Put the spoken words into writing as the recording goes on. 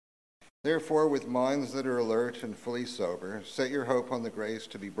Therefore, with minds that are alert and fully sober, set your hope on the grace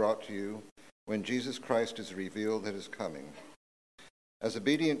to be brought to you when Jesus Christ is revealed at his coming. As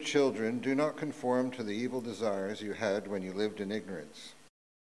obedient children, do not conform to the evil desires you had when you lived in ignorance.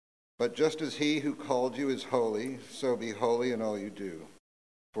 But just as he who called you is holy, so be holy in all you do.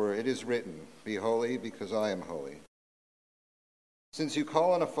 For it is written, "Be holy because I am holy." Since you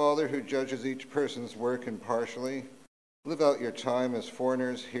call on a Father who judges each person's work impartially, live out your time as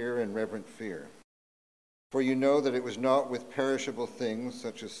foreigners here in reverent fear. For you know that it was not with perishable things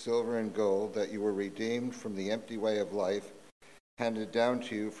such as silver and gold that you were redeemed from the empty way of life handed down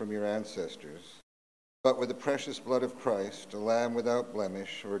to you from your ancestors, but with the precious blood of Christ, a lamb without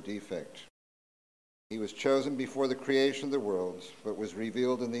blemish or defect. He was chosen before the creation of the world, but was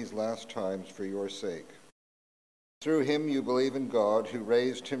revealed in these last times for your sake. Through him you believe in God, who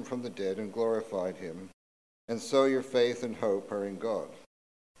raised him from the dead and glorified him, and so your faith and hope are in God.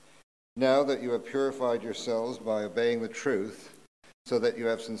 Now that you have purified yourselves by obeying the truth, so that you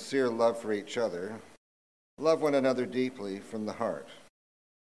have sincere love for each other, love one another deeply from the heart.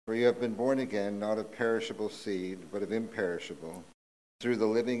 For you have been born again, not of perishable seed, but of imperishable, through the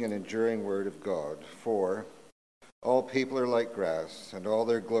living and enduring word of God. For all people are like grass, and all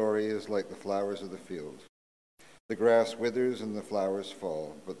their glory is like the flowers of the field. The grass withers and the flowers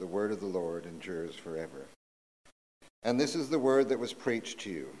fall, but the word of the Lord endures forever. And this is the word that was preached to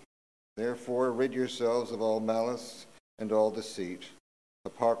you. Therefore, rid yourselves of all malice and all deceit,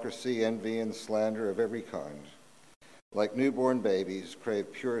 hypocrisy, envy, and slander of every kind. Like newborn babies,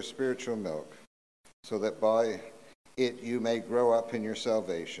 crave pure spiritual milk, so that by it you may grow up in your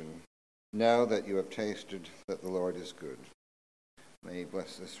salvation, now that you have tasted that the Lord is good. May he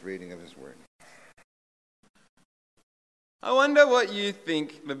bless this reading of his word. I wonder what you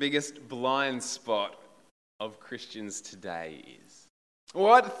think the biggest blind spot of Christians today is.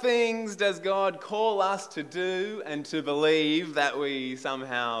 What things does God call us to do and to believe that we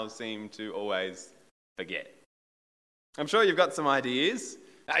somehow seem to always forget? I'm sure you've got some ideas.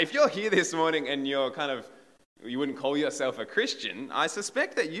 If you're here this morning and you wouldn't call yourself a Christian, I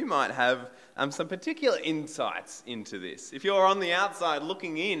suspect that you might have some particular insights into this. If you're on the outside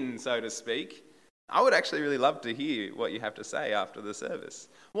looking in, so to speak, I would actually really love to hear what you have to say after the service.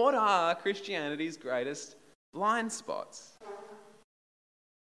 What are Christianity's greatest blind spots?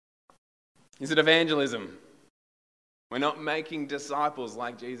 Is it evangelism? We're not making disciples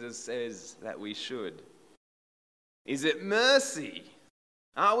like Jesus says that we should. Is it mercy?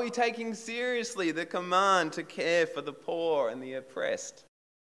 Are we taking seriously the command to care for the poor and the oppressed?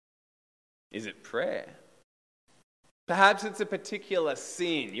 Is it prayer? Perhaps it's a particular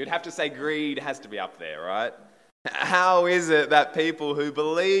sin. You'd have to say greed has to be up there, right? How is it that people who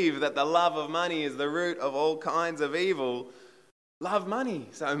believe that the love of money is the root of all kinds of evil love money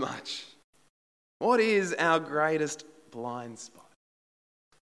so much? What is our greatest blind spot?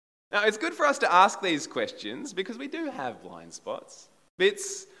 Now, it's good for us to ask these questions because we do have blind spots.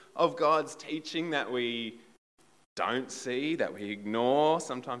 Bits of God's teaching that we don't see, that we ignore,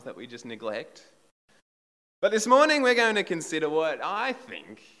 sometimes that we just neglect. But this morning we're going to consider what I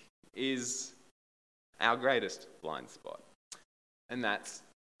think is our greatest blind spot, and that's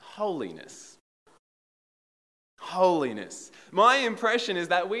holiness. Holiness. My impression is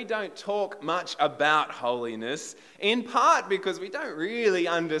that we don't talk much about holiness, in part because we don't really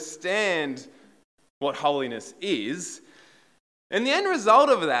understand what holiness is. And the end result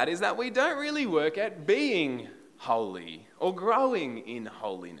of that is that we don't really work at being holy or growing in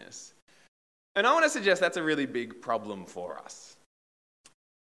holiness. And I want to suggest that's a really big problem for us.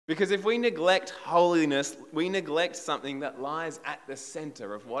 Because if we neglect holiness, we neglect something that lies at the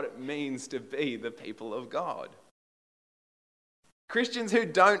center of what it means to be the people of God. Christians who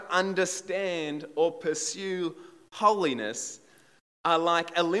don't understand or pursue holiness are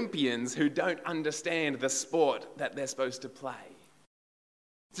like Olympians who don't understand the sport that they're supposed to play.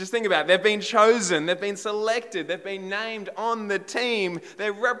 Just think about it. They've been chosen, they've been selected, they've been named on the team.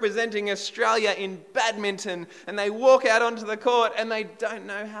 They're representing Australia in badminton, and they walk out onto the court and they don't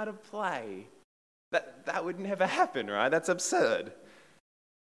know how to play. That would never happen, right? That's absurd.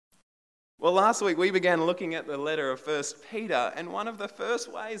 Well, last week we began looking at the letter of 1 Peter, and one of the first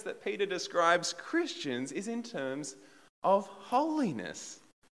ways that Peter describes Christians is in terms of holiness.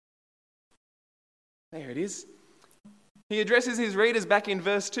 There it is. He addresses his readers back in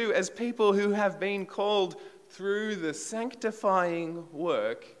verse 2 as people who have been called through the sanctifying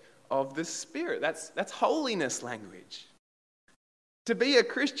work of the Spirit. That's holiness language. To be a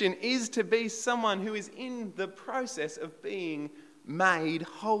Christian is to be someone who is in the process of being made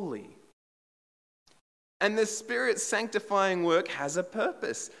holy. And the Spirit's sanctifying work has a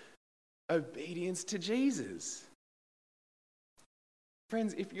purpose. obedience to Jesus.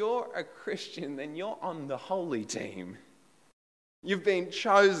 Friends, if you're a Christian, then you're on the holy team. You've been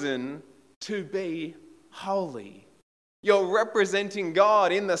chosen to be holy. You're representing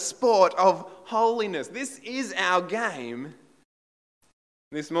God in the sport of holiness. This is our game.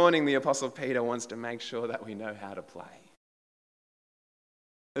 This morning, the Apostle Peter wants to make sure that we know how to play.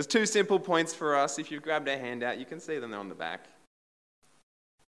 There's 2 simple points for us. If you've grabbed a handout, you can see them on the back.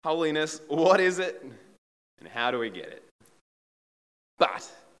 Holiness, what is it? And how do we get it? But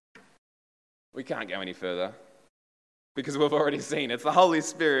we can't go any further because we've already seen it's the Holy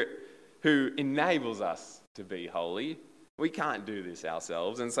Spirit who enables us to be holy. We can't do this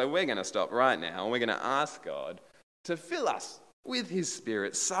ourselves, and so we're going to stop right now and we're going to ask God to fill us with His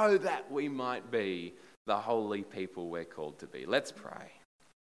Spirit so that we might be the holy people we're called to be. Let's pray.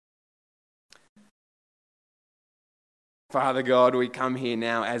 Father God, we come here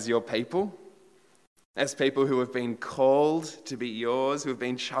now as your people, as people who have been called to be yours, who have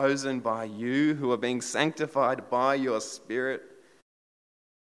been chosen by you, who are being sanctified by your Spirit.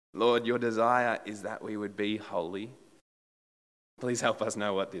 Lord, your desire is that we would be holy. Please help us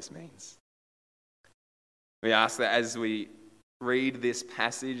know what this means. We ask that as we read this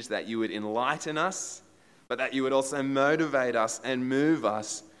passage that you would enlighten us, but that you would also motivate us and move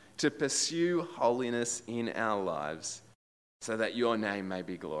us to pursue holiness in our lives so that your name may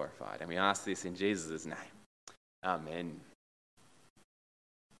be glorified. And we ask this in Jesus' name. Amen.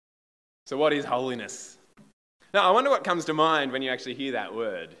 So what is holiness? Now, I wonder what comes to mind when you actually hear that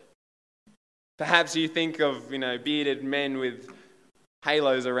word. Perhaps you think of, bearded men with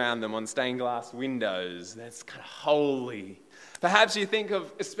halos around them on stained glass windows. That's kind of holy. Perhaps you think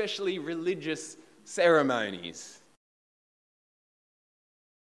of especially religious ceremonies.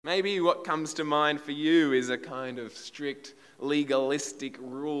 Maybe what comes to mind for you is a kind of strict legalistic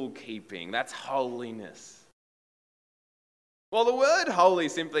rule keeping. That's holiness. Well, the word holy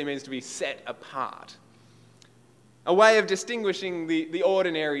simply means to be set apart. A way of distinguishing the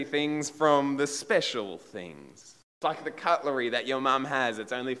ordinary things from the special things. It's like the cutlery that your mum has.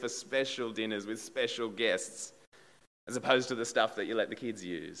 It's only for special dinners with special guests, as opposed to the stuff that you let the kids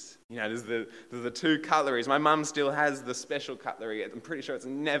use. There's the 2 cutleries. My mum still has the special cutlery. I'm pretty sure it's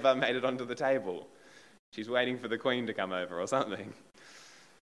never made it onto the table. She's waiting for the Queen to come over or something.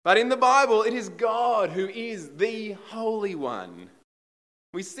 But in the Bible, it is God who is the Holy One.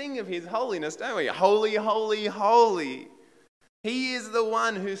 We sing of His holiness, don't we? Holy, holy, holy. He is the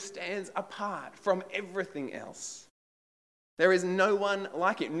one who stands apart from everything else. There is no one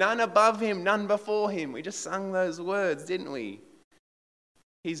like Him. None above Him, none before Him. We just sung those words, didn't we?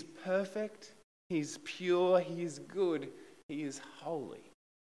 He's perfect. He's pure. He is good. He is holy.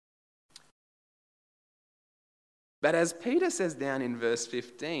 But as Peter says down in verse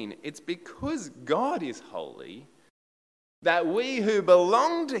 15, it's because God is holy that we who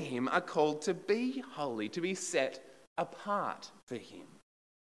belong to Him are called to be holy, to be set apart for Him.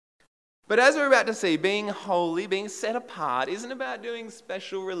 But as we're about to see, being holy, being set apart, isn't about doing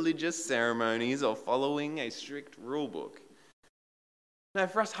special religious ceremonies or following a strict rule book. No,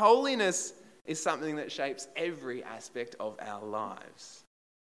 for us, holiness is something that shapes every aspect of our lives.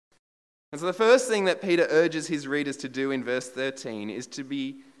 And so the first thing that Peter urges his readers to do in verse 13 is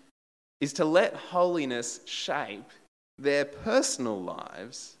to let holiness shape their personal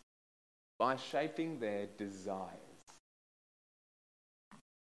lives by shaping their desires.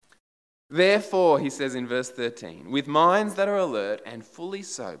 Therefore, he says in verse 13, with minds that are alert and fully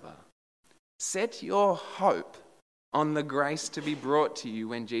sober, set your hope on the grace to be brought to you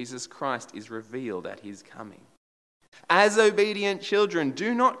when Jesus Christ is revealed at His coming. As obedient children,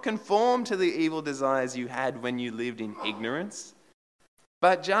 do not conform to the evil desires you had when you lived in ignorance,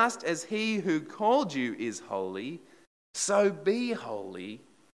 but just as He who called you is holy, so be holy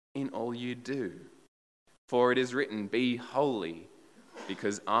in all you do. For it is written, be holy,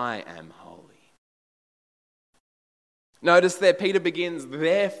 because I am holy. Notice there Peter begins,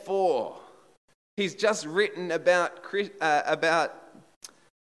 therefore. He's just written about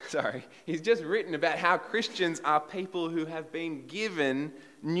how Christians are people who have been given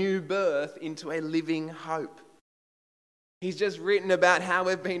new birth into a living hope. He's just written about how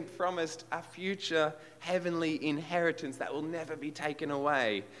we've been promised a future heavenly inheritance that will never be taken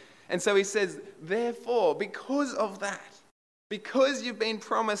away. And so he says, therefore, because of that, because you've been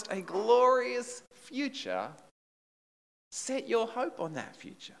promised a glorious future, set your hope on that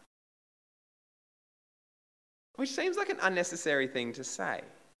future. Which seems like an unnecessary thing to say.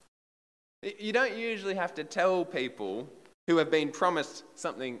 You don't usually have to tell people who have been promised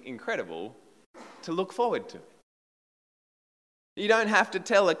something incredible to look forward to it. You don't have to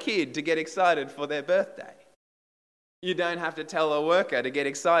tell a kid to get excited for their birthday. You don't have to tell a worker to get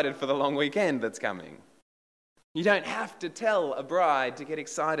excited for the long weekend that's coming. You don't have to tell a bride to get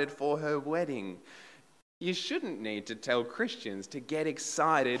excited for her wedding. You shouldn't need to tell Christians to get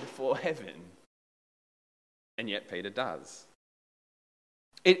excited for heaven. And yet Peter does.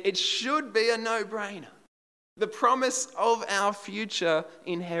 It should be a no-brainer. The promise of our future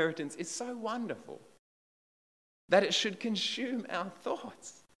inheritance is so wonderful that it should consume our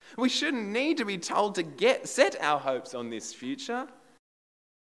thoughts. We shouldn't need to be told to set our hopes on this future.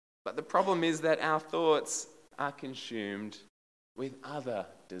 But the problem is that our thoughts are consumed with other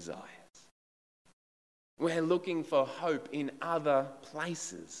desires. We're looking for hope in other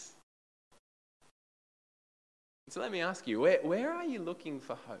places. So let me ask you, where are you looking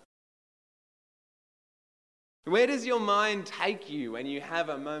for hope? Where does your mind take you when you have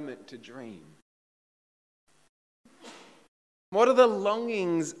a moment to dream? What are the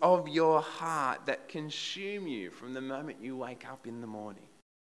longings of your heart that consume you from the moment you wake up in the morning?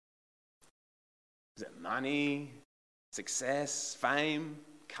 Is it money, success, fame,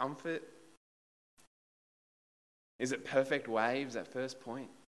 comfort? Is it perfect waves at first point?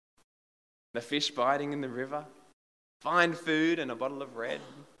 The fish biting in the river? Fine food and a bottle of red?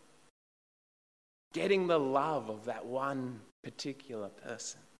 Getting the love of that one particular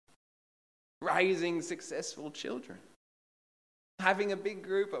person? Raising successful children? Having a big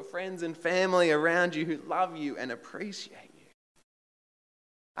group of friends and family around you who love you and appreciate you?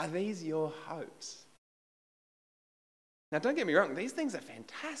 Are these your hopes? Now, don't get me wrong, these things are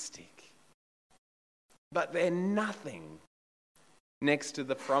fantastic, but they're nothing next to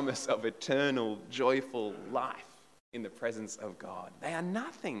the promise of eternal, joyful life in the presence of God. They are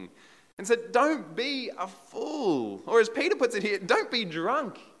nothing. And so don't be a fool. Or as Peter puts it here, don't be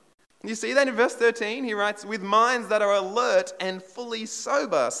drunk. You see that in verse 13? He writes, with minds that are alert and fully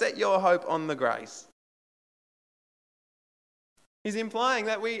sober, set your hope on the grace. He's implying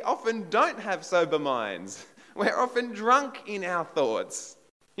that we often don't have sober minds. We're often drunk in our thoughts.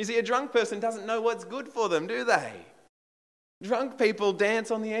 You see, a drunk person doesn't know what's good for them, do they? Drunk people dance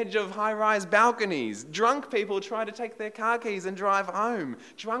on the edge of high-rise balconies. Drunk people try to take their car keys and drive home.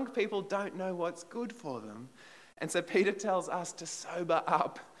 Drunk people don't know what's good for them. And so Peter tells us to sober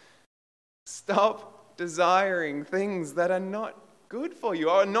up. Stop desiring things that are not good for you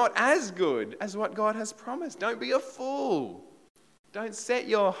or not as good as what God has promised. Don't be a fool. Don't set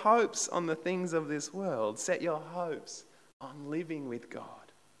your hopes on the things of this world. Set your hopes on living with God.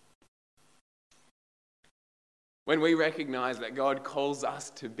 When we recognize that God calls us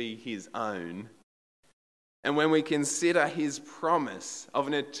to be his own, and when we consider his promise of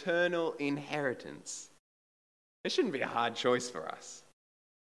an eternal inheritance, it shouldn't be a hard choice for us.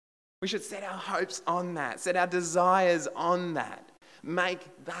 We should set our hopes on that, set our desires on that, make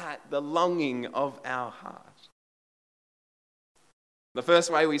that the longing of our heart. The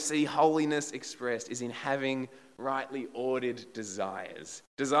first way we see holiness expressed is in having rightly ordered desires,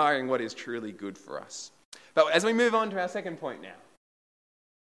 desiring what is truly good for us. But as we move on to our second point now,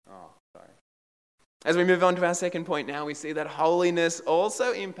 As we move on to our second point now, we see that holiness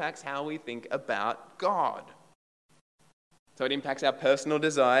also impacts how we think about God. So it impacts our personal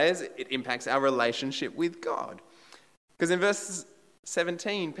desires, it impacts our relationship with God. Because in verse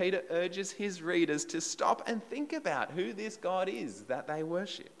 17, Peter urges his readers to stop and think about who this God is that they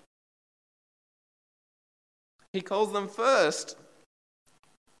worship. He calls them first,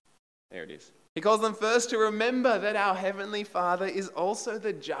 He calls them first to remember that our Heavenly Father is also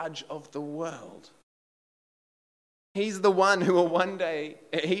the judge of the world. He's the one that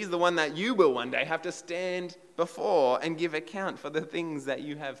you will one day have to stand before and give account for the things that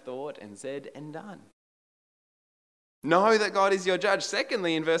you have thought and said and done. Know that God is your judge.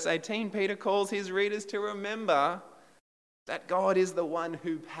 Secondly, in verse 18, Peter calls his readers to remember that God is the one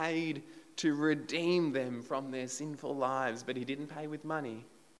who paid to redeem them from their sinful lives, but he didn't pay with money.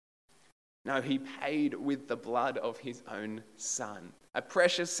 No, he paid with the blood of his own Son, a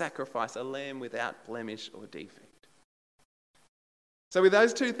precious sacrifice, a lamb without blemish or defect. So with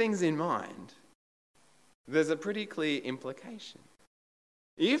those two things in mind, there's a pretty clear implication.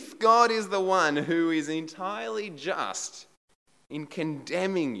 If God is the one who is entirely just in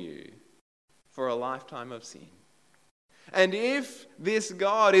condemning you for a lifetime of sin, and if this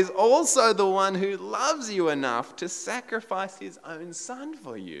God is also the one who loves you enough to sacrifice his own Son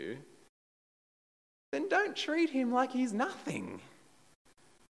for you, then don't treat him like he's nothing.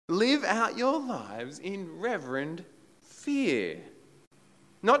 Live out your lives in reverent fear.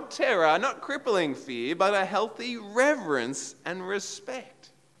 Not terror, not crippling fear, but a healthy reverence and respect.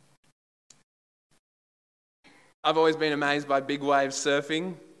 I've always been amazed by big wave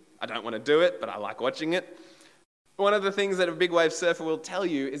surfing. I don't want to do it, but I like watching it. One of the things that a big wave surfer will tell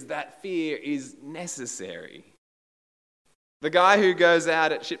you is that fear is necessary. The guy who goes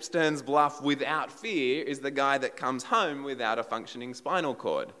out at Shipsterns Bluff without fear is the guy that comes home without a functioning spinal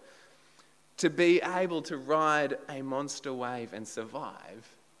cord. To be able to ride a monster wave and survive,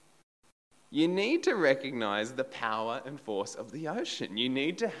 you need to recognize the power and force of the ocean. You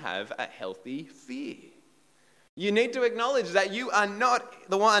need to have a healthy fear. You need to acknowledge that you are not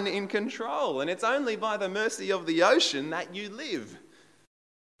the one in control, and it's only by the mercy of the ocean that you live.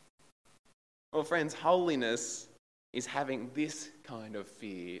 Well, friends, holiness is having this kind of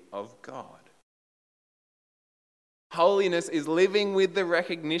fear of God. Holiness is living with the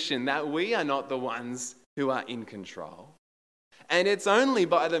recognition that we are not the ones who are in control. And it's only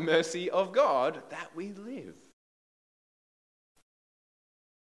by the mercy of God that we live.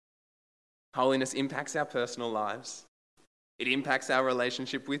 Holiness impacts our personal lives. It impacts our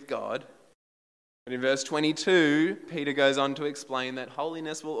relationship with God. But in verse 22, Peter goes on to explain that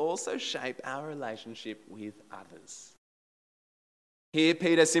holiness will also shape our relationship with others. Here,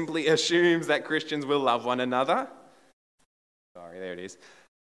 Peter simply assumes that Christians will love one another. There it is.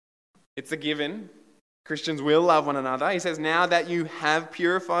 It's a given. Christians will love one another. He says, now that you have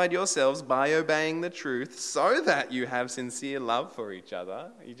purified yourselves by obeying the truth so that you have sincere love for each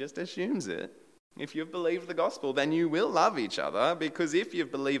other. He just assumes it. If you've believed the gospel, then you will love each other, because if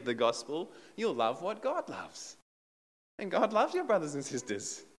you've believed the gospel, you'll love what God loves. And God loves your brothers and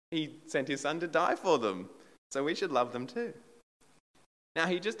sisters. He sent his son to die for them, so we should love them too. Now,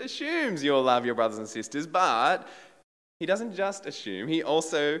 he just assumes you'll love your brothers and sisters, but he doesn't just assume, he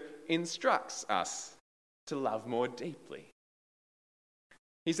also instructs us to love more deeply.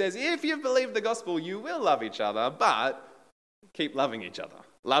 He says, if you've believed the gospel, you will love each other, but keep loving each other.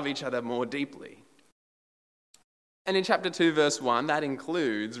 Love each other more deeply. And in chapter 2, verse 1, that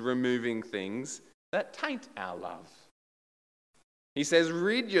includes removing things that taint our love. He says,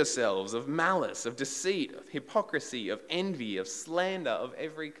 rid yourselves of malice, of deceit, of hypocrisy, of envy, of slander, of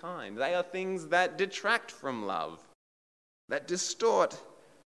every kind. They are things that detract from love, that distort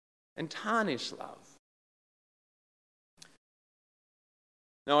and tarnish love.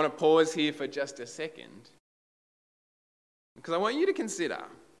 Now, I want to pause here for just a second, because I want you to consider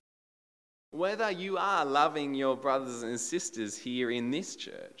whether you are loving your brothers and sisters here in this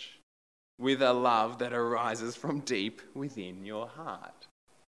church with a love that arises from deep within your heart.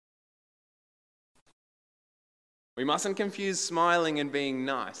 We mustn't confuse smiling and being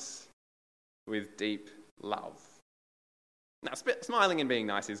nice with deep love. Now, smiling and being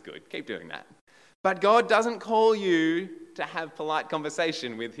nice is good. Keep doing that. But God doesn't call you to have polite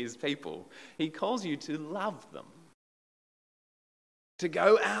conversation with his people. He calls you to love them. To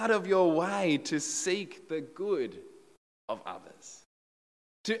go out of your way to seek the good of others.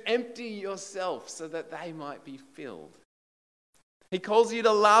 To empty yourself so that they might be filled. He calls you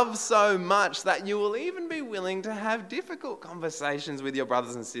to love so much that you will even be willing to have difficult conversations with your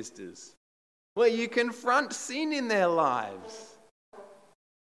brothers and sisters, where you confront sin in their lives.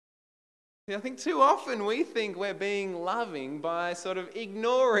 I think too often we think we're being loving by sort of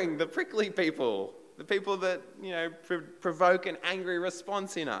ignoring the prickly people, the people that, provoke an angry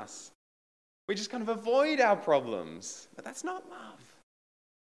response in us. We just kind of avoid our problems, but that's not love.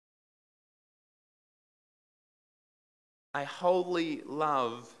 A holy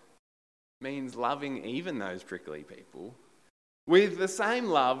love means loving even those prickly people with the same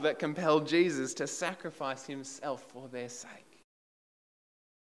love that compelled Jesus to sacrifice himself for their sake.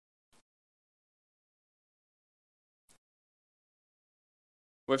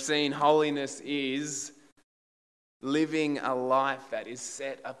 We've seen holiness is living a life that is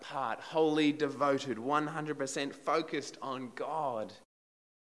set apart, wholly devoted, 100% focused on God.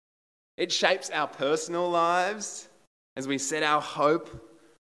 It shapes our personal lives as we set our hope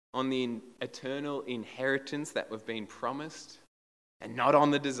on the eternal inheritance that we've been promised and not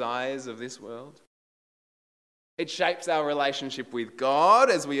on the desires of this world. It shapes our relationship with God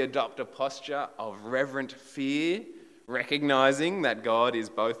as we adopt a posture of reverent fear, recognizing that God is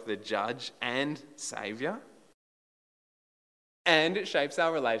both the judge and saviour. And it shapes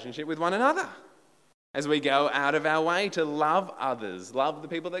our relationship with one another as we go out of our way to love others, love the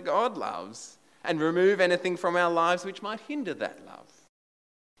people that God loves, and remove anything from our lives which might hinder that love.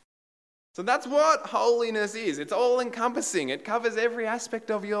 So that's what holiness is. It's all-encompassing. It covers every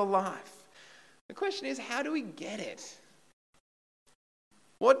aspect of your life. The question is, how do we get it?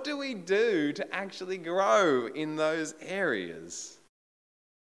 What do we do to actually grow in those areas?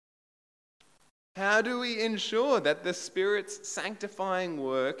 How do we ensure that the Spirit's sanctifying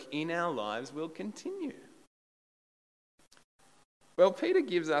work in our lives will continue? Well, Peter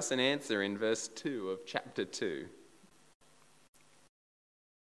gives us an answer in verse 2 of chapter 2.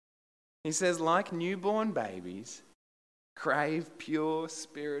 He says, like newborn babies, crave pure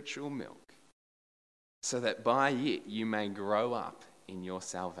spiritual milk, so that by it you may grow up in your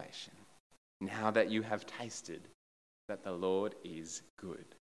salvation, now that you have tasted that the Lord is good.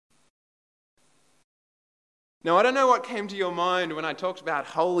 Now, I don't know what came to your mind when I talked about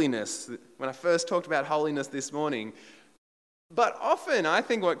holiness, when I first talked about holiness this morning, but often I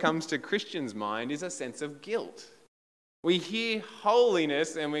think what comes to Christians' mind is a sense of guilt. We hear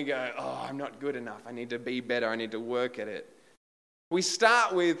holiness and we go, oh, I'm not good enough. I need to be better. I need to work at it. We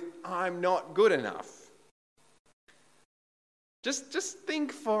start with, I'm not good enough. Just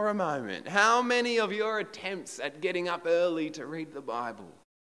think for a moment. How many of your attempts at getting up early to read the Bible,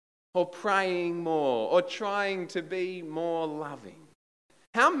 or praying more, or trying to be more loving,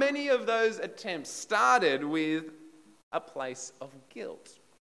 how many of those attempts started with a place of guilt?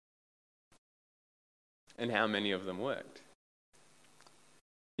 And how many of them worked?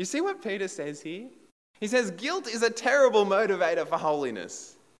 You see what Peter says here? He says guilt is a terrible motivator for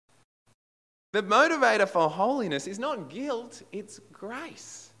holiness. The motivator for holiness is not guilt, it's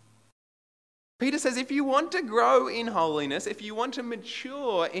grace. Peter says if you want to grow in holiness, if you want to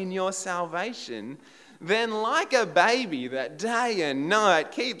mature in your salvation, then like a baby that day and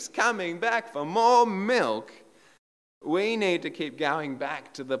night keeps coming back for more milk, we need to keep going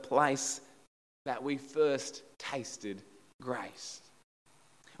back to the place that we first tasted grace.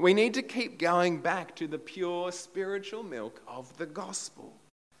 We need to keep going back to the pure spiritual milk of the gospel.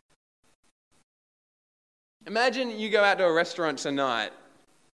 Imagine you go out to a restaurant tonight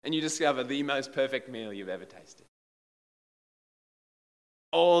and you discover the most perfect meal you've ever tasted.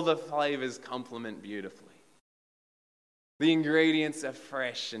 All the flavors complement beautifully. The ingredients are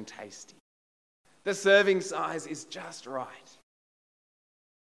fresh and tasty. The serving size is just right.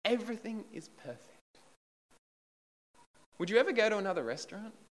 Everything is perfect. Would you ever go to another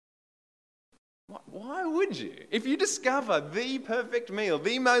restaurant? Why would you? If you discover the perfect meal,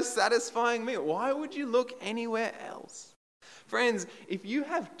 the most satisfying meal, why would you look anywhere else? Friends, if you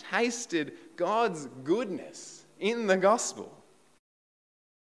have tasted God's goodness in the gospel,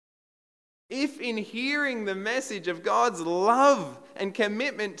 if in hearing the message of God's love and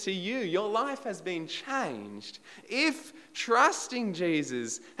commitment to you, your life has been changed, if trusting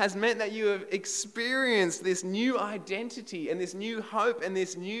Jesus has meant that you have experienced this new identity and this new hope and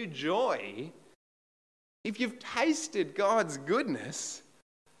this new joy, if you've tasted God's goodness,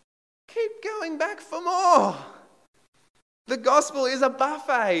 keep going back for more. The gospel is a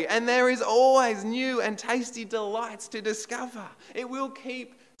buffet and there is always new and tasty delights to discover. It will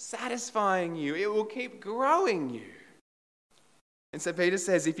keep satisfying you. It will keep growing you. And so Peter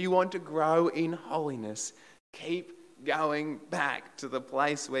says, if you want to grow in holiness, keep going back to the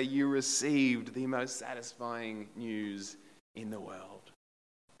place where you received the most satisfying news in the world.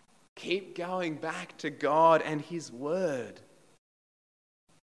 Keep going back to God and His Word.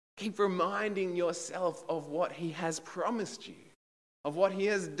 Keep reminding yourself of what He has promised you, of what He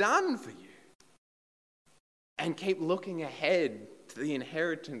has done for you. And keep looking ahead to the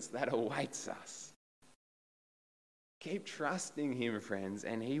inheritance that awaits us. Keep trusting Him, friends,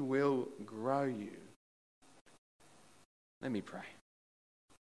 and He will grow you. Let me pray.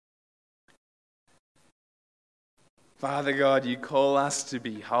 Father God, you call us to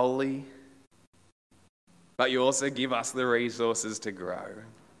be holy, but you also give us the resources to grow.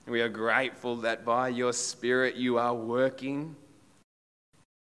 We are grateful that by your Spirit you are working.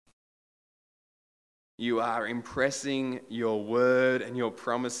 You are impressing your word and your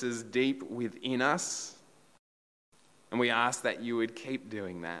promises deep within us. And we ask that you would keep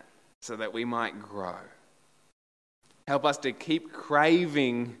doing that so that we might grow. Help us to keep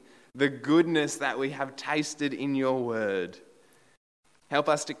craving the goodness that we have tasted in your word. Help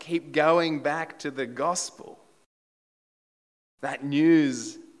us to keep going back to the gospel, that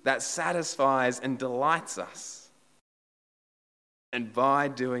news that satisfies and delights us. And by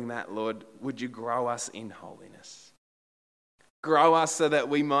doing that, Lord, would you grow us in holiness? Grow us so that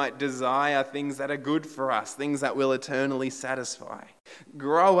we might desire things that are good for us, things that will eternally satisfy.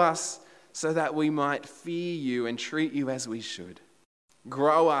 Grow us so that we might fear you and treat you as we should.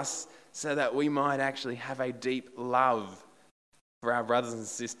 Grow us so that we might actually have a deep love for our brothers and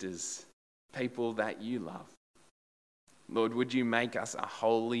sisters, people that you love. Lord, would you make us a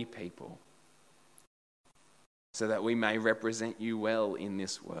holy people so that we may represent you well in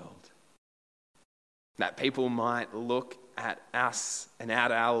this world? That people might look at us and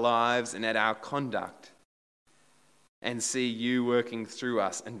at our lives and at our conduct and see you working through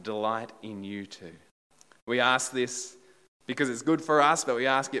us and delight in you too. We ask this because it's good for us, but we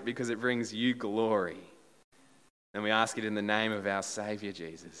ask it because it brings you glory. And we ask it in the name of our Saviour,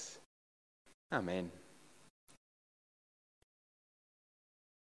 Jesus. Amen.